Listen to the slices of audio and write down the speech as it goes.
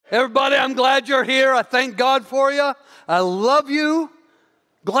Everybody, I'm glad you're here. I thank God for you. I love you.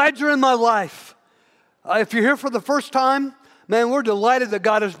 Glad you're in my life. If you're here for the first time, man, we're delighted that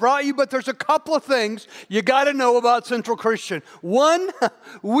God has brought you, but there's a couple of things you got to know about Central Christian. One,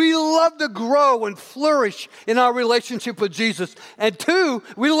 we love to grow and flourish in our relationship with Jesus. And two,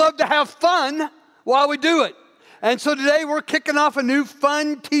 we love to have fun while we do it. And so today we're kicking off a new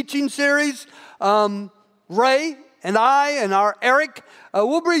fun teaching series. Ray and I and our Eric,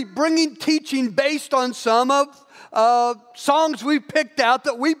 we'll be bringing teaching based on some of songs we've picked out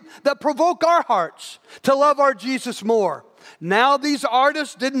that provoke our hearts to love our Jesus more. Now, these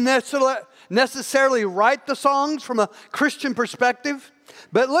artists didn't necessarily write the songs from a Christian perspective,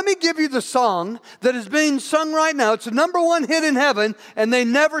 but let me give you the song that is being sung right now. It's the #1 hit in heaven, and they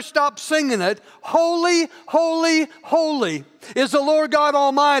never stop singing it. Holy, holy, holy is the Lord God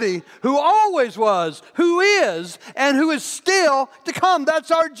Almighty, who always was, who is, and who is still to come. That's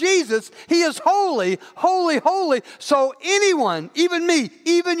our Jesus. He is holy, holy, holy. So anyone, even me,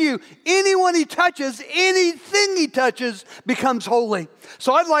 even you, anyone he touches, anything he touches becomes holy.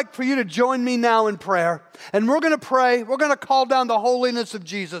 So I'd like for you to join me now in prayer. And we're going to pray. We're going to call down the holiness of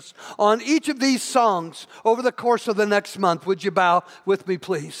Jesus on each of these songs over the course of the next month. Would you bow with me,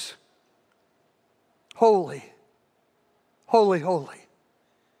 please? Holy, holy, holy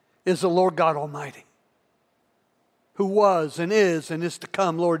is the Lord God Almighty, who was and is to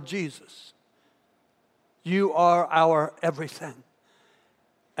come. Lord Jesus, you are our everything.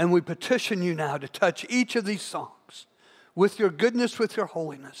 And we petition you now to touch each of these songs with your goodness, with your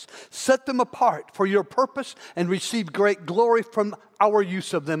holiness. Set them apart for your purpose and receive great glory from our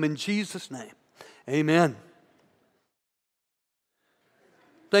use of them in Jesus' name. Amen.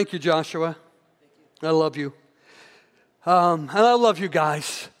 Thank you, Joshua. I love you. And I love you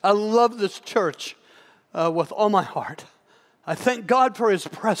guys. I love this church with all my heart. I thank God for His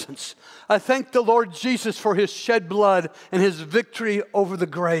presence. I thank the Lord Jesus for His shed blood and His victory over the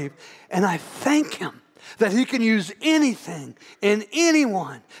grave. And I thank Him that He can use anything and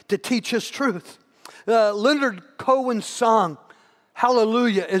anyone to teach His truth. Leonard Cohen's song,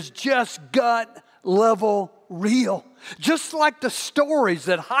 Hallelujah, is just gut level real. Just like the stories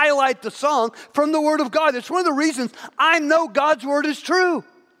that highlight the song from the Word of God. It's one of the reasons I know God's Word is true.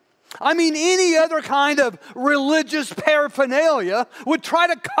 I mean, any other kind of religious paraphernalia would try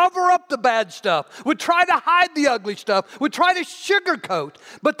to cover up the bad stuff, would try to hide the ugly stuff, would try to sugarcoat.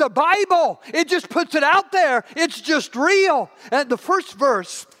 But the Bible, it just puts it out there. It's just real. And the first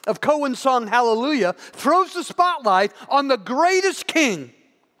verse of Cohen's song, Hallelujah, throws the spotlight on the greatest king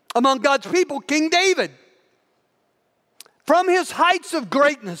among God's people, King David. From his heights of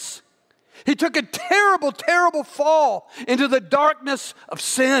greatness, he took a terrible, terrible fall into the darkness of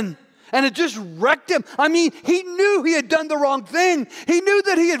sin. And it just wrecked him. I mean, he knew he had done the wrong thing. He knew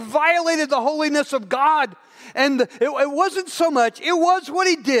that he had violated the holiness of God. And it wasn't so much, it was what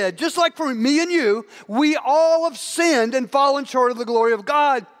he did. Just like for me and you, we all have sinned and fallen short of the glory of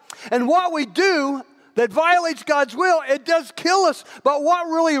God. And what we do that violates God's will, it does kill us. But what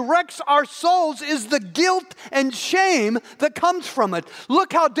really wrecks our souls is the guilt and shame that comes from it.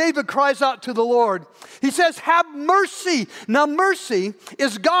 Look how David cries out to the Lord. He says, have mercy. Now mercy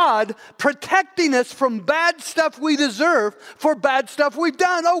is God protecting us from bad stuff we deserve for bad stuff we've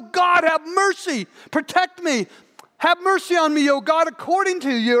done. Oh God, have mercy. Protect me. Have mercy on me, oh God, according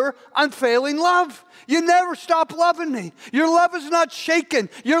to your unfailing love. You never stop loving me. Your love is not shaken.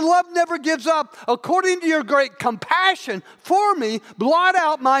 Your love never gives up. According to your great compassion for me, blot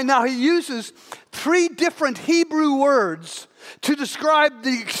out my... Now he uses 3 different Hebrew words to describe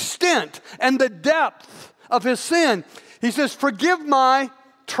the extent and the depth of his sin. He says, forgive my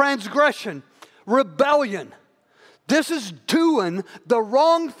transgression, rebellion. This is doing the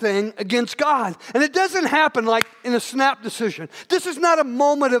wrong thing against God. And it doesn't happen like in a snap decision. This is not a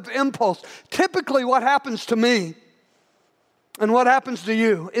moment of impulse. Typically what happens to me and what happens to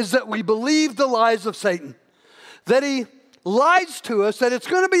you is that we believe the lies of Satan. That he lies to us that it's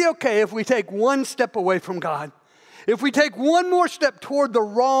going to be okay if we take one step away from God. If we take one more step toward the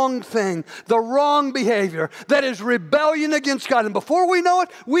wrong thing, the wrong behavior, that is rebellion against God. And before we know it,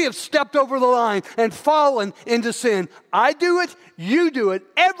 we have stepped over the line and fallen into sin. I do it, you do it.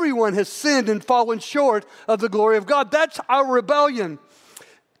 Everyone has sinned and fallen short of the glory of God. That's our rebellion.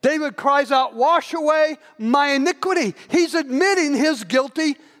 David cries out, wash away my iniquity. He's admitting his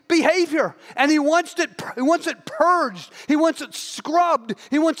guilty behavior, and he wants it purged. He wants it scrubbed.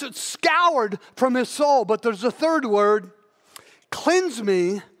 He wants it scoured from his soul. But there's a third word, cleanse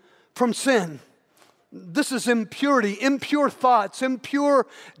me from sin. This is impurity, impure thoughts, impure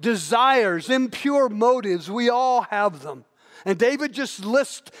desires, impure motives. We all have them. And David just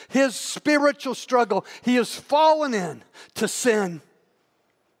lists his spiritual struggle. He has fallen in to sin,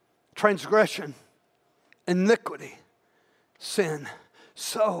 transgression, iniquity, sin.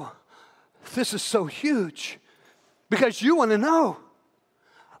 So, this is so huge because you want to know.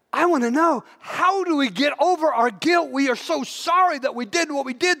 I want to know, how do we get over our guilt? We are so sorry that we did what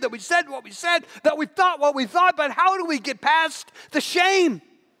we did, that we said what we said, that we thought what we thought, but how do we get past the shame?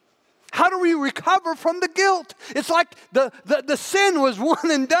 How do we recover from the guilt? It's like the sin was one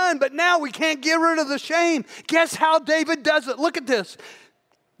and done, but now we can't get rid of the shame. Guess how David does it? Look at this.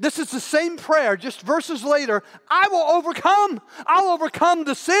 This is the same prayer, just verses later. I will overcome. I'll overcome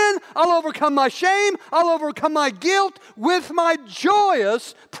the sin. I'll overcome my shame. I'll overcome my guilt with my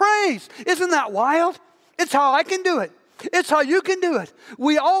joyous praise. Isn't that wild? It's how I can do it. It's how you can do it.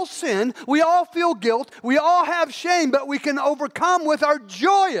 We all sin. We all feel guilt. We all have shame, but we can overcome with our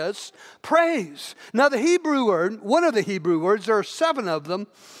joyous praise. Now, the Hebrew word, one of the Hebrew words, there are 7 of them.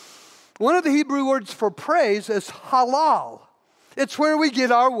 One of the Hebrew words for praise is halal. It's where we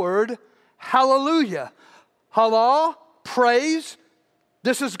get our word hallelujah. Halal, praise.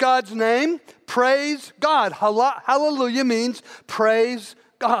 This is God's name. Praise God. Hallelujah means praise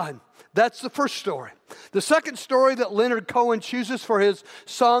God. That's the first story. The second story that Leonard Cohen chooses for his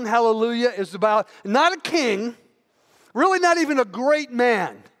song Hallelujah is about not a king, really not even a great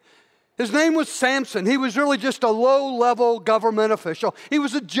man. His name was Samson. He was really just a low-level government official. He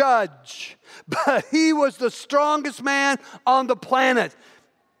was a judge, but he was the strongest man on the planet.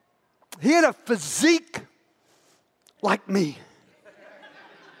 He had a physique like me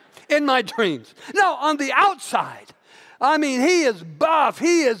in my dreams. No, on the outside. I mean, he is buff.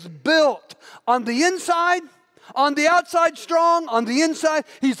 He is built. On the inside, on the outside strong, on the inside,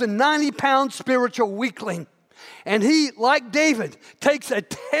 he's a 90-pound spiritual weakling. And he, like David, takes a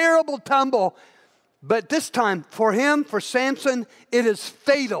terrible tumble. But this time, for him, for Samson, it is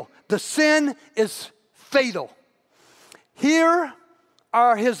fatal. The sin is fatal. Here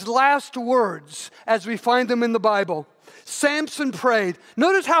are his last words as we find them in the Bible. Samson prayed.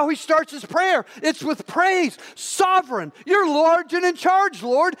 Notice how he starts his prayer. It's with praise. Sovereign. You're large and in charge,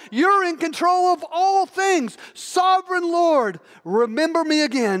 Lord. You're in control of all things. Sovereign Lord, remember me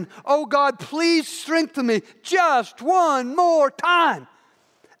again. Oh God, please strengthen me just one more time.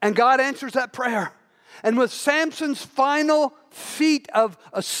 And God answers that prayer. And with Samson's final feat of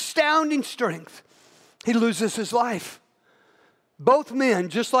astounding strength, he loses his life. Both men,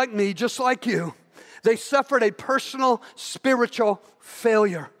 just like me, just like you, they suffered a personal spiritual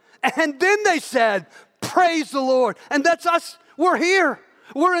failure. And then they said, praise the Lord. And that's us. We're here.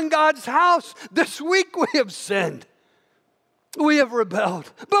 We're in God's house. This week we have sinned. We have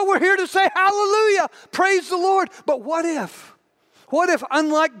rebelled. But we're here to say hallelujah. Praise the Lord. But what if? What if,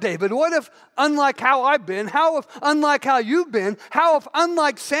 unlike David, what if, unlike how I've been, how if, unlike how you've been, how if,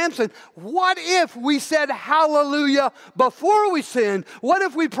 unlike Samson, what if we said hallelujah before we sinned? What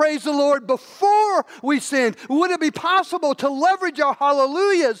if we praised the Lord before we sinned? Would it be possible to leverage our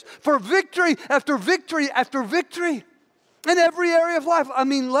hallelujahs for victory after victory after victory in every area of life? I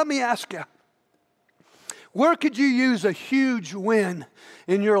mean, let me ask you, where could you use a huge win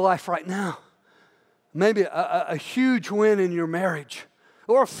in your life right now? Maybe a huge win in your marriage,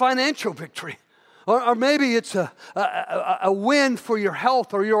 or a financial victory, or maybe it's a win for your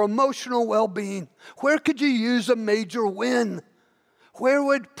health or your emotional well-being. Where could you use a major win? Where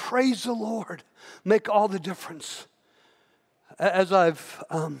would praise the Lord make all the difference? As I've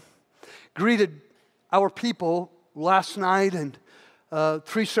greeted our people last night and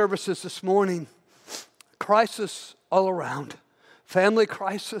 3 services this morning, crisis all around, family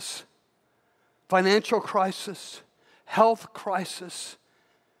crisis, financial crisis, health crisis.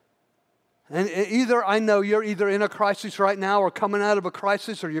 And either I know you're either in a crisis right now or coming out of a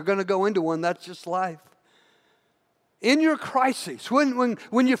crisis, or you're going to go into one. That's just life. In your crisis, when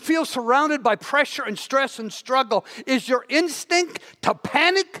you feel surrounded by pressure and stress and struggle, is your instinct to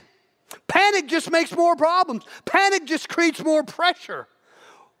panic? Panic just makes more problems. Panic just creates more pressure.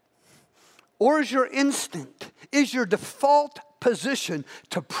 Or is your instinct, is your default position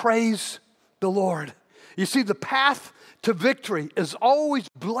to praise the Lord? You see, the path to victory is always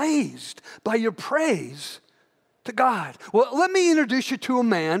blazed by your praise to God. Well, let me introduce you to a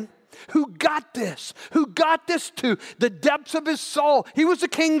man who got this to the depths of his soul. He was a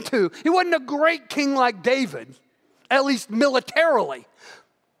king too. He wasn't a great king like David, at least militarily.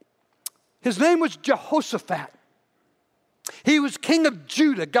 His name was Jehoshaphat. He was king of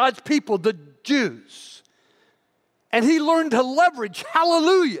Judah, God's people, the Jews. And he learned to leverage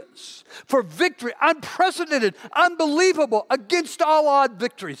hallelujahs for victory, unprecedented, unbelievable, against all odd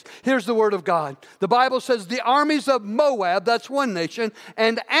victories. Here's the word of God. The Bible says the armies of Moab, that's one nation,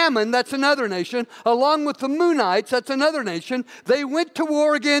 and Ammon, that's another nation, along with the Moonites, that's another nation, they went to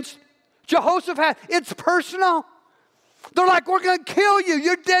war against Jehoshaphat. It's personal. They're like, we're going to kill you.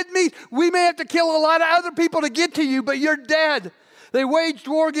 You're dead meat. We may have to kill a lot of other people to get to you, but you're dead. They waged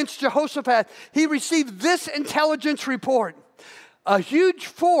war against Jehoshaphat. He received this intelligence report. A huge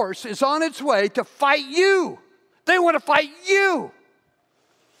force is on its way to fight you. They want to fight you.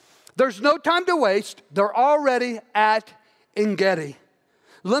 There's no time to waste. They're already at En-Gedi.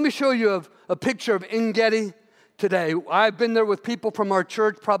 Let me show you a picture of En-Gedi today. I've been there with people from our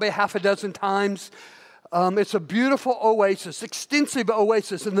church probably half a dozen times. It's a beautiful oasis, extensive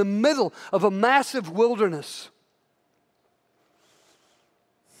oasis in the middle of a massive wilderness.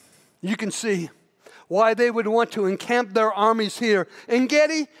 You can see why they would want to encamp their armies here.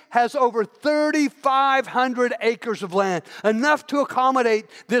 En-Gedi has over 3,500 acres of land, enough to accommodate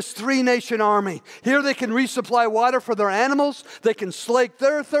this three-nation army. Here they can resupply water for their animals. They can slake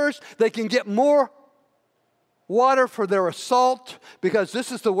their thirst. They can get more water for their assault, because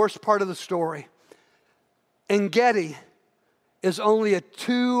this is the worst part of the story. En-Gedi is only a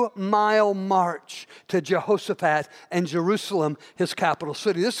 2-mile march to Jehoshaphat and Jerusalem, his capital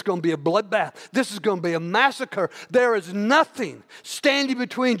city. This is going to be a bloodbath. This is going to be a massacre. There is nothing standing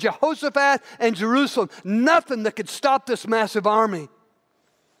between Jehoshaphat and Jerusalem, nothing that could stop this massive army.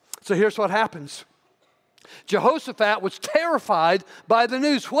 So here's what happens. Jehoshaphat was terrified by the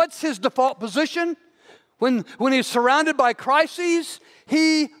news. What's his default position? When he's surrounded by crises,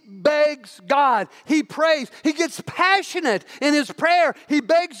 he begs God. He prays. He gets passionate in his prayer. He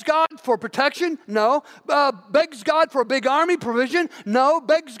begs God for protection? No. Begs God for a big army provision? No.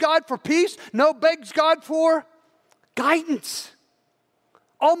 Begs God for peace? No. Begs God for guidance.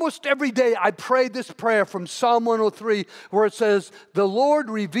 Almost every day I pray this prayer from Psalm 103, where it says, the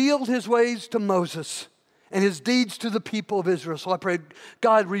Lord revealed his ways to Moses and his deeds to the people of Israel. So I prayed,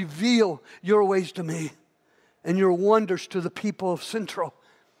 God, reveal your ways to me and your wonders to the people of Central.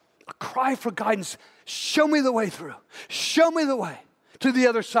 A cry for guidance. Show me the way through. Show me the way to the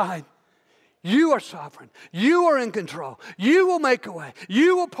other side. You are sovereign. You are in control. You will make a way.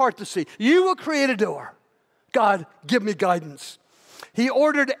 You will part the sea. You will create a door. God, give me guidance. He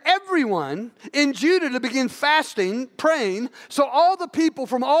ordered everyone in Judah to begin fasting, praying, so all the people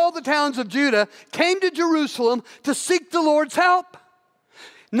from all the towns of Judah came to Jerusalem to seek the Lord's help.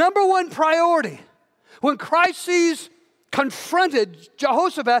 Number one priority. When crises confronted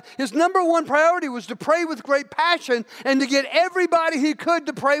Jehoshaphat, his number one priority was to pray with great passion and to get everybody he could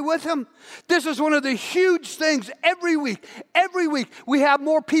to pray with him. This is one of the huge things every week. Every week we have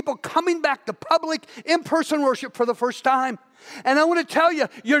more people coming back to public in-person worship for the first time. And I want to tell you,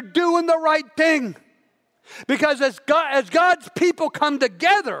 you're doing the right thing. Because as God's people come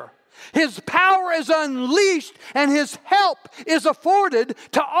together, his power is unleashed and his help is afforded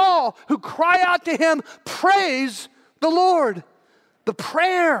to all who cry out to him, praise the Lord. The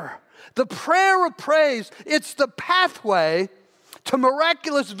prayer of praise, it's the pathway to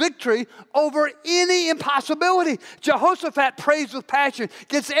miraculous victory over any impossibility. Jehoshaphat prays with passion,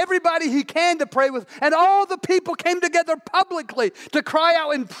 gets everybody he can to pray with, and all the people came together publicly to cry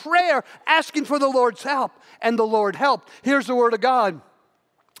out in prayer, asking for the Lord's help, and the Lord helped. Here's the word of God.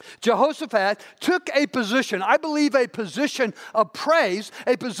 Jehoshaphat took a position, I believe a position of praise,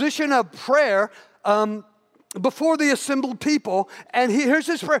 a position of prayer before the assembled people. And here's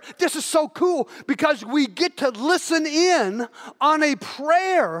his prayer. This is so cool because we get to listen in on a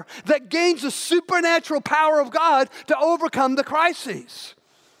prayer that gains the supernatural power of God to overcome the crises.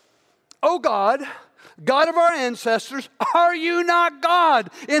 Oh God, God of our ancestors, are you not God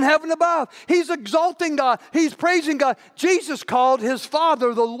in heaven above? He's exalting God. He's praising God. Jesus called his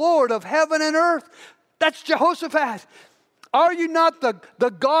Father the Lord of heaven and earth. That's Jehoshaphat. Are you not the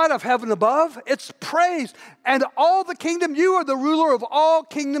God of heaven above? It's praise. And all the kingdom, you are the ruler of all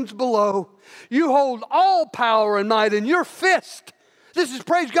kingdoms below. You hold all power and might in your fist. This is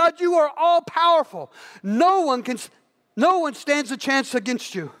praise. God, you are all powerful. No one stands a chance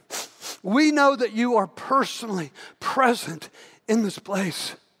against you. We know that you are personally present in this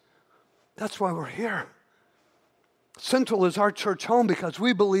place. That's why we're here. Central is our church home because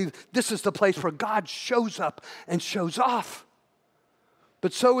we believe this is the place where God shows up and shows off.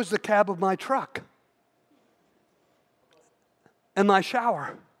 But so is the cab of my truck and my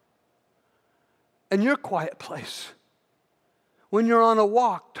shower and your quiet place. When you're on a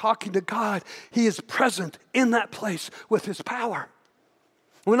walk talking to God, He is present in that place with His power.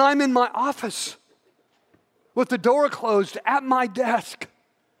 When I'm in my office, with the door closed at my desk.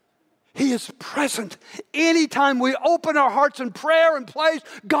 He is present. Anytime we open our hearts in prayer and praise,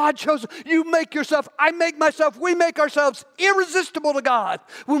 God shows up. You make yourself, I make myself, we make ourselves irresistible to God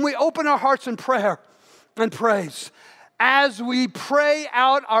when we open our hearts in prayer and praise. As we pray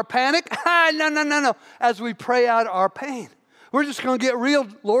out our panic, no. As we pray out our pain. We're just going to get real,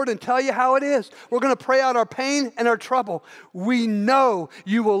 Lord, and tell you how it is. We're going to pray out our pain and our trouble. We know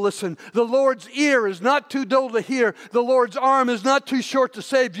you will listen. The Lord's ear is not too dull to hear. The Lord's arm is not too short to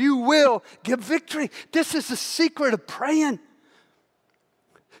save. You will give victory. This is the secret of praying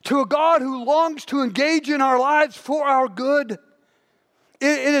to a God who longs to engage in our lives for our good.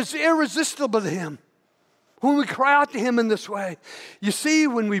 It is irresistible to Him when we cry out to Him in this way. You see,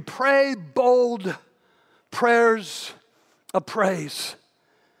 when we pray bold prayers of praise,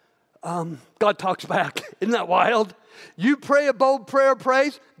 God talks back. Isn't that wild? You pray a bold prayer of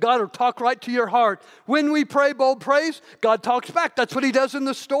praise, God will talk right to your heart. When we pray bold praise, God talks back. That's what He does in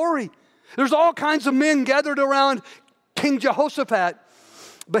the story. There's all kinds of men gathered around King Jehoshaphat.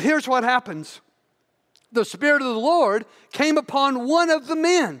 But here's what happens. The Spirit of the Lord came upon one of the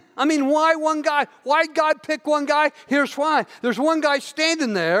men. I mean, why one guy? Why God pick one guy? Here's why. There's one guy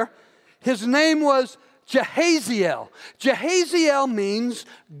standing there. His name was Jahaziel. Jahaziel means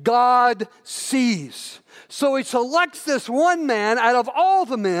God sees. So He selects this one man out of all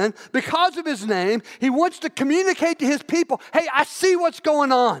the men because of his name. He wants to communicate to his people, hey, I see what's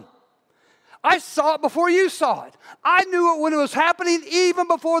going on. I saw it before you saw it. I knew it when it was happening even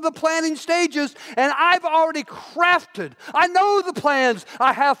before the planning stages, and I've already crafted. I know the plans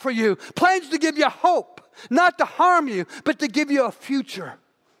I have for you. Plans to give you hope, not to harm you, but to give you a future,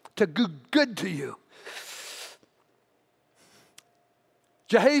 to do good to you.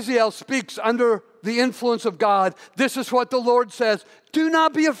 Jahaziel speaks under the influence of God. This is what the Lord says. Do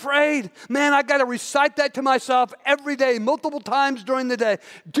not be afraid. Man, I got to recite that to myself every day, multiple times during the day.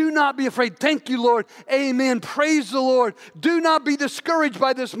 Do not be afraid. Thank you, Lord. Amen. Praise the Lord. Do not be discouraged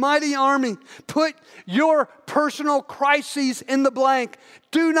by this mighty army. Put your personal crises in the blank.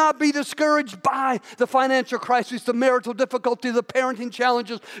 Do not be discouraged by the financial crisis, the marital difficulty, the parenting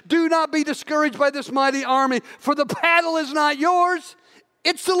challenges. Do not be discouraged by this mighty army, for the battle is not yours.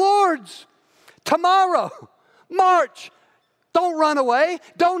 It's the Lord's. Tomorrow, march. Don't run away.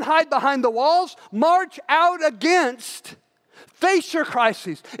 Don't hide behind the walls. March out against. Face your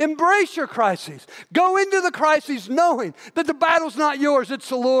crises. Embrace your crises. Go into the crises knowing that the battle's not yours, it's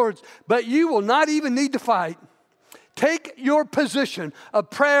the Lord's. But you will not even need to fight. Take your position of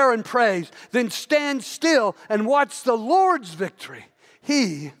prayer and praise. Then stand still and watch the Lord's victory.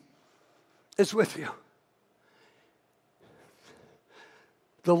 He is with you.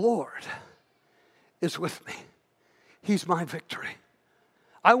 The Lord is with me. He's my victory.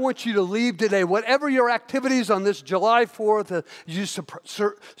 I want you to leave today, whatever your activities on this July 4th, you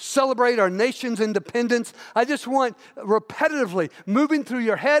celebrate our nation's independence. I just want repetitively moving through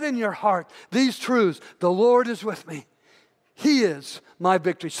your head and your heart these truths. The Lord is with me. He is my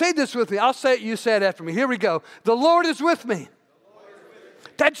victory. Say this with me. I'll say it, you say it after me. Here we go. The Lord is with me.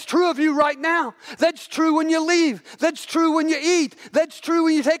 That's true of you right now. That's true when you leave. That's true when you eat. That's true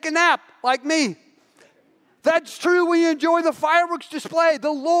when you take a nap, like me. That's true when you enjoy the fireworks display.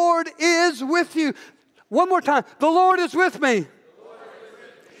 The Lord is with you. One more time. The Lord is with me.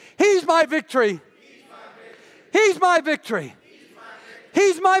 He's my victory. He's my victory.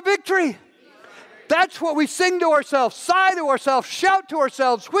 He's my victory. That's what we sing to ourselves, sigh to ourselves, shout to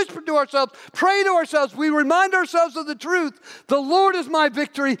ourselves, whisper to ourselves, pray to ourselves. We remind ourselves of the truth. The Lord is my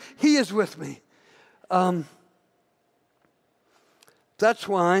victory. He is with me. That's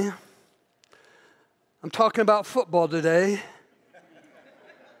why I'm talking about football today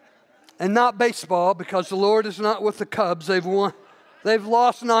and not baseball, because the Lord is not with the Cubs. They've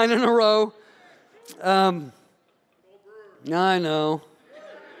lost 9 in a row. I know.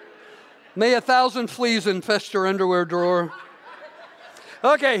 May 1,000 fleas infest your underwear drawer.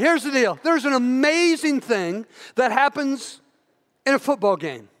 Okay, here's the deal. There's an amazing thing that happens in a football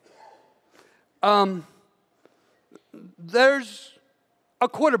game. There's a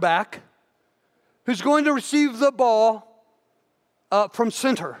quarterback who's going to receive the ball from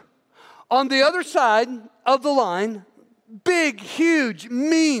center. On the other side of the line, big, huge,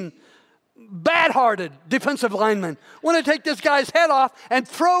 mean, bad-hearted defensive linemen want to take this guy's head off and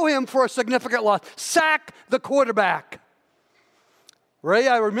throw him for a significant loss. Sack the quarterback. Ray,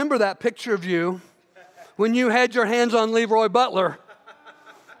 I remember that picture of you when you had your hands on Leroy Butler.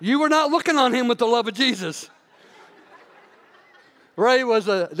 You were not looking on him with the love of Jesus. Ray was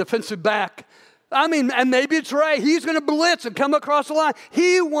a defensive back. I mean, and maybe it's Ray. He's going to blitz and come across the line.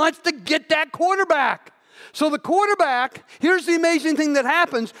 He wants to get that quarterback. So the quarterback, here's the amazing thing that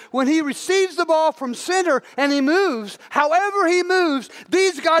happens when he receives the ball from center and he moves. However he moves,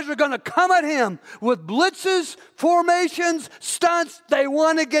 these guys are going to come at him with blitzes, formations, stunts. They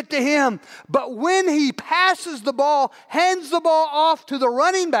want to get to him. But when he passes the ball, hands the ball off to the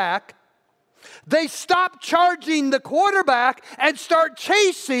running back, they stop charging the quarterback and start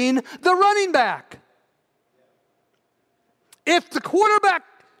chasing the running back. If the quarterback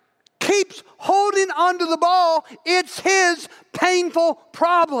keeps holding onto the ball, it's his painful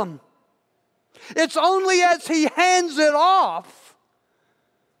problem. It's only as he hands it off.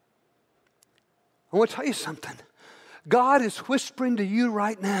 I want to tell you something. God is whispering to you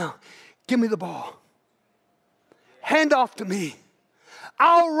right now, give me the ball. Hand off to me.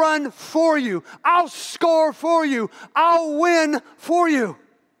 I'll run for you. I'll score for you. I'll win for you.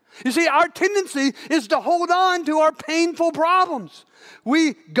 You see, our tendency is to hold on to our painful problems.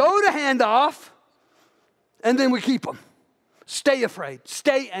 We go to hand off, and then we keep them. Stay afraid,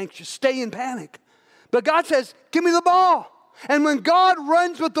 stay anxious, stay in panic. But God says, give me the ball. And when God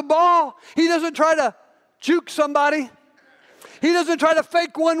runs with the ball, He doesn't try to juke somebody. He doesn't try to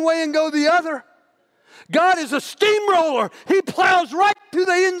fake one way and go the other. God is a steamroller. He plows right to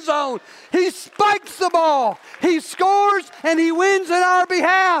the end zone. He spikes the ball. He scores, and He wins in our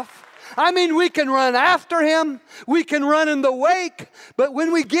behalf. I mean, we can run after Him. We can run in the wake. But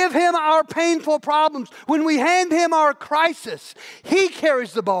when we give Him our painful problems, when we hand Him our crisis, He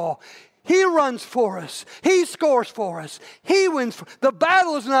carries the ball. He runs for us. He scores for us. He wins. The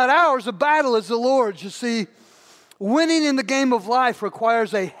battle is not ours. The battle is the Lord's. You see, winning in the game of life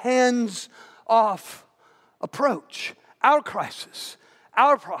requires a hands-off approach. Our crisis,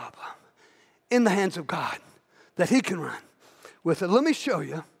 our problem, in the hands of God, that He can run with it. Let me show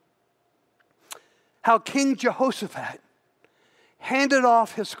you how King Jehoshaphat handed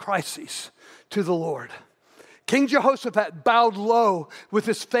off his crises to the Lord. King Jehoshaphat bowed low with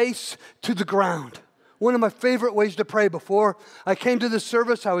his face to the ground. One of my favorite ways to pray. Before I came to this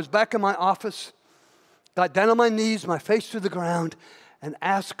service, I was back in my office, got down on my knees, my face to the ground, and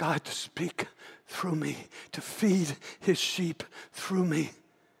asked God to speak through me, to feed His sheep through me.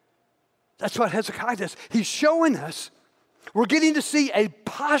 That's what Hezekiah does. He's showing us. We're getting to see a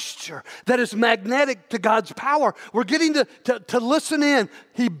posture that is magnetic to God's power. We're getting to listen in.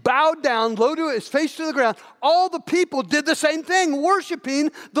 He bowed down, low to his face to the ground. All the people did the same thing,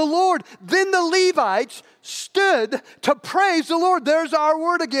 worshiping the Lord. Then the Levites stood to praise the Lord. There's our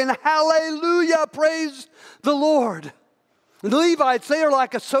word again. Hallelujah, praise the Lord. The Levites, they are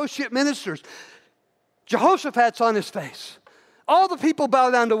like associate ministers. Jehoshaphat's on his face. All the people bow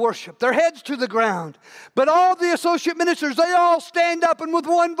down to worship, their heads to the ground. But all the associate ministers, they all stand up and with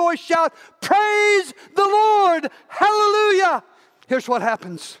one voice shout, praise the Lord, hallelujah. Here's what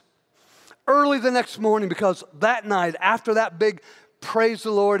happens. Early the next morning, because that night, after that big praise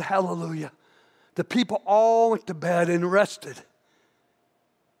the Lord, hallelujah, the people all went to bed and rested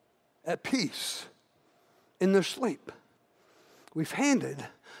at peace in their sleep. We've handed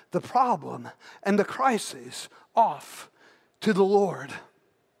the problem and the crisis off to the Lord.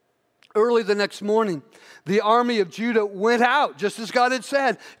 Early the next morning, the army of Judah went out, just as God had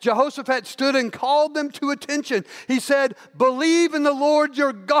said. Jehoshaphat stood and called them to attention. He said, believe in the Lord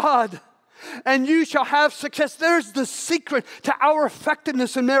your God, and you shall have success. There's the secret to our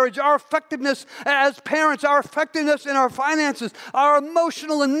effectiveness in marriage, our effectiveness as parents, our effectiveness in our finances, our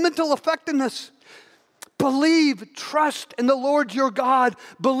emotional and mental effectiveness. Believe, trust in the Lord your God.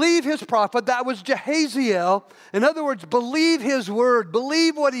 Believe His prophet. That was Jehaziel. In other words, believe His word.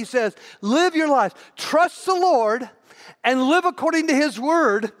 Believe what He says. Live your life. Trust the Lord and live according to His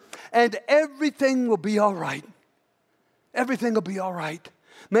word, and everything will be all right. Everything will be all right.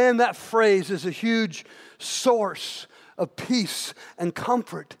 Man, that phrase is a huge source of peace and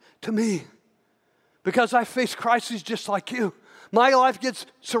comfort to me, because I face crises just like you. My life gets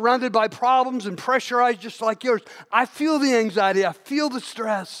surrounded by problems and pressurized just like yours. I feel the anxiety. I feel the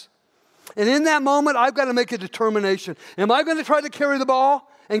stress. And in that moment, I've got to make a determination. Am I going to try to carry the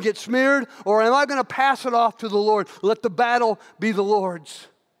ball and get smeared, or am I going to pass it off to the Lord? Let the battle be the Lord's.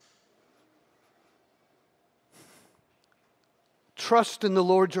 Trust in the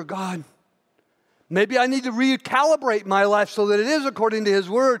Lord your God. Maybe I need to recalibrate my life so that it is according to His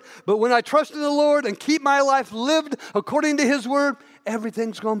word. But when I trust in the Lord and keep my life lived according to His word,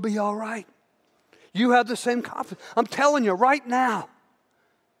 everything's going to be all right. You have the same confidence. I'm telling you right now,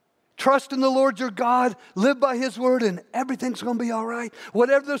 trust in the Lord your God, live by His word, and everything's going to be all right.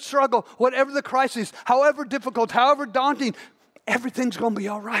 Whatever the struggle, whatever the crisis, however difficult, however daunting, everything's going to be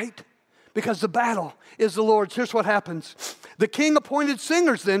all right, because the battle is the Lord's. Here's what happens. The king appointed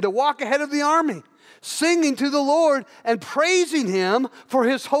singers then to walk ahead of the army. singing to the Lord and praising Him for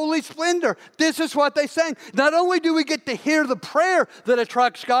His holy splendor. This is what they sang. Not only do we get to hear the prayer that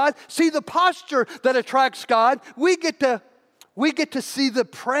attracts God, see the posture that attracts God, we get to see the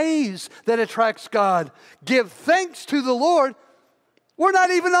praise that attracts God. Give thanks to the Lord. We're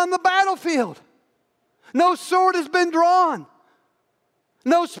not even on the battlefield. No sword has been drawn.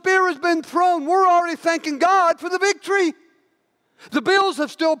 No spear has been thrown. We're already thanking God for the victory. The bills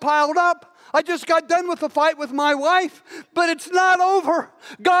have still piled up. I just got done with a fight with my wife, but it's not over.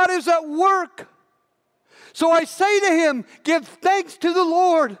 God is at work. So I say to him, give thanks to the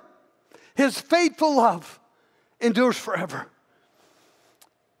Lord. His faithful love endures forever.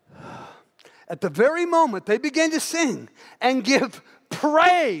 At the very moment they began to sing and give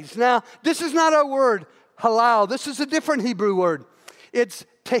praise. Now, this is not our word, halal. This is a different Hebrew word. It's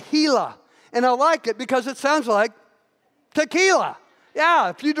tehillah. And I like it because it sounds like tequila. Yeah,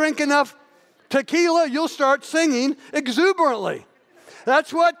 if you drink enough tequila, you'll start singing exuberantly.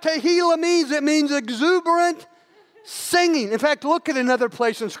 That's what tehillah means. It means exuberant singing. In fact, look at another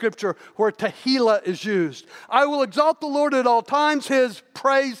place in Scripture where tehillah is used. I will exalt the Lord at all times. His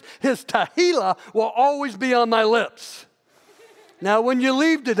praise, His tehillah will always be on my lips. Now, when you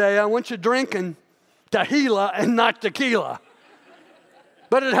leave today, I want you drinking tehillah and not tequila.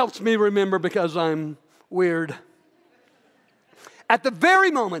 But it helps me remember because I'm weird. At the very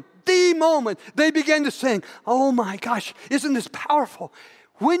moment, they began to sing. Oh my gosh, isn't this powerful?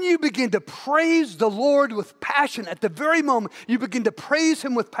 When you begin to praise the Lord with passion, at the very moment you begin to praise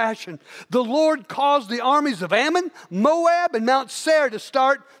Him with passion, the Lord caused the armies of Ammon, Moab, and Mount Seir to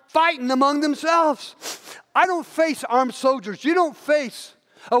start fighting among themselves. I don't face armed soldiers. You don't face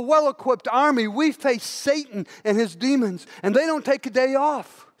a well-equipped army. We face Satan and his demons, and they don't take a day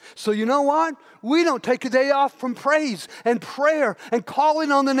off. So you know what? We don't take a day off from praise and prayer and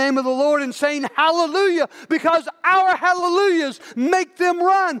calling on the name of the Lord and saying hallelujah, because our hallelujahs make them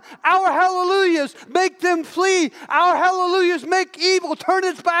run. Our hallelujahs make them flee. Our hallelujahs make evil turn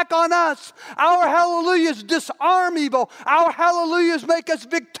its back on us. Our hallelujahs disarm evil. Our hallelujahs make us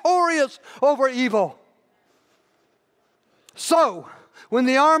victorious over evil. So, when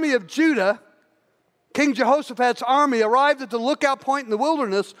the army of Judah, King Jehoshaphat's army, arrived at the lookout point in the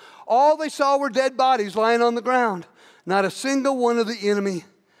wilderness, all they saw were dead bodies lying on the ground. Not a single one of the enemy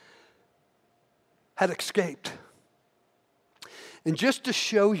had escaped. And just to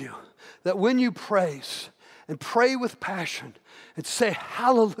show you that when you praise and pray with passion and say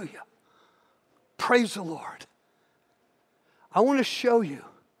hallelujah, praise the Lord, I want to show you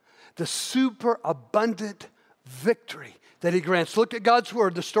the super abundant victory that He grants. Look at God's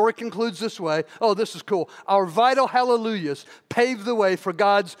word. The story concludes this way. Oh, this is cool. Our vital hallelujahs pave the way for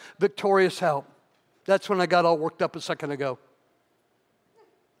God's victorious help. That's when I got all worked up a second ago.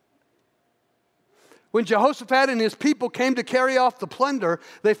 When Jehoshaphat and his people came to carry off the plunder,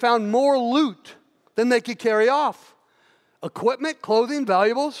 they found more loot than they could carry off. Equipment, clothing,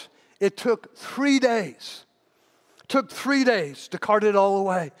 valuables. It took 3 days. Took 3 days to cart it all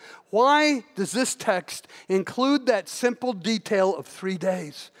away. Why does this text include that simple detail of 3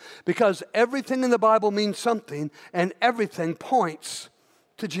 days? Because everything in the Bible means something, and everything points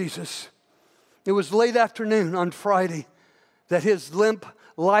to Jesus. It was late afternoon on Friday that His limp,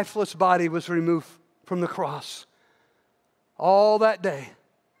 lifeless body was removed from the cross. All that day,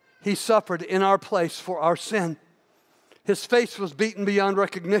 He suffered in our place for our sin. His face was beaten beyond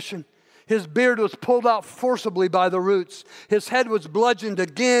recognition. His beard was pulled out forcibly by the roots. His head was bludgeoned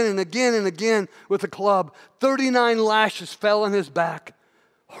again and again and again with a club. 39 lashes fell on his back.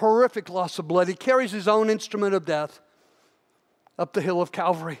 Horrific loss of blood. He carries his own instrument of death up the hill of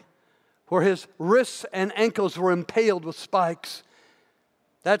Calvary, where his wrists and ankles were impaled with spikes.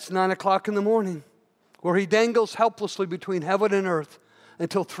 That's 9 o'clock in the morning, where he dangles helplessly between heaven and earth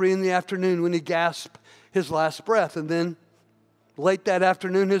until 3 in the afternoon when he gasped his last breath. And then late that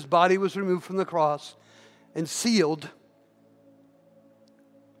afternoon, his body was removed from the cross and sealed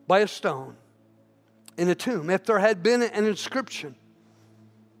by a stone in a tomb. If there had been an inscription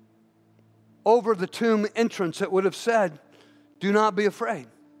over the tomb entrance, it would have said, "Do not be afraid.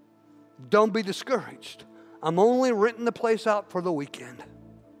 Don't be discouraged. I'm only renting the place out for the weekend."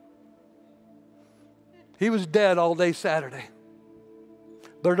 He was dead all day Saturday.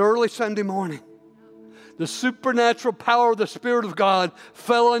 But early Sunday morning, the supernatural power of the Spirit of God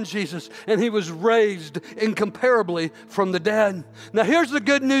fell on Jesus, and He was raised incomparably from the dead. Now here's the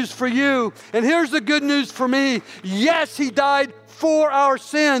good news for you, and here's the good news for me. Yes, He died for our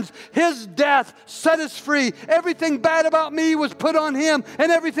sins. His death set us free. Everything bad about me was put on Him,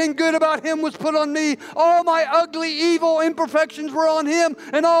 and everything good about Him was put on me. All my ugly, evil imperfections were on Him,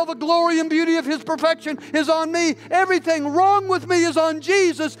 and all the glory and beauty of His perfection is on me. Everything wrong with me is on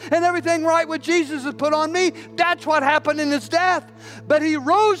Jesus, and everything right with Jesus is put on me. That's what happened in His death. But He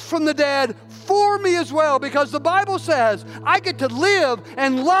rose from the dead for me as well, because the Bible says I get to live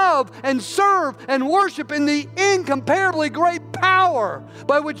and love and serve and worship in the incomparably great power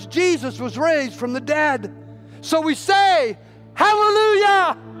by which Jesus was raised from the dead. So we say,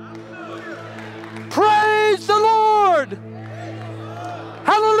 hallelujah! Praise the Lord!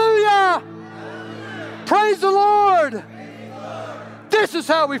 Hallelujah! Praise the Lord! This is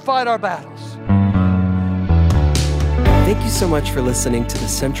how we fight our battles. Thank you so much for listening to the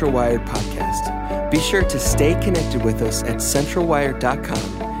Central Wired podcast. Be sure to stay connected with us at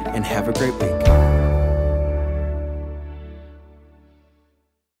centralwired.com and have a great week.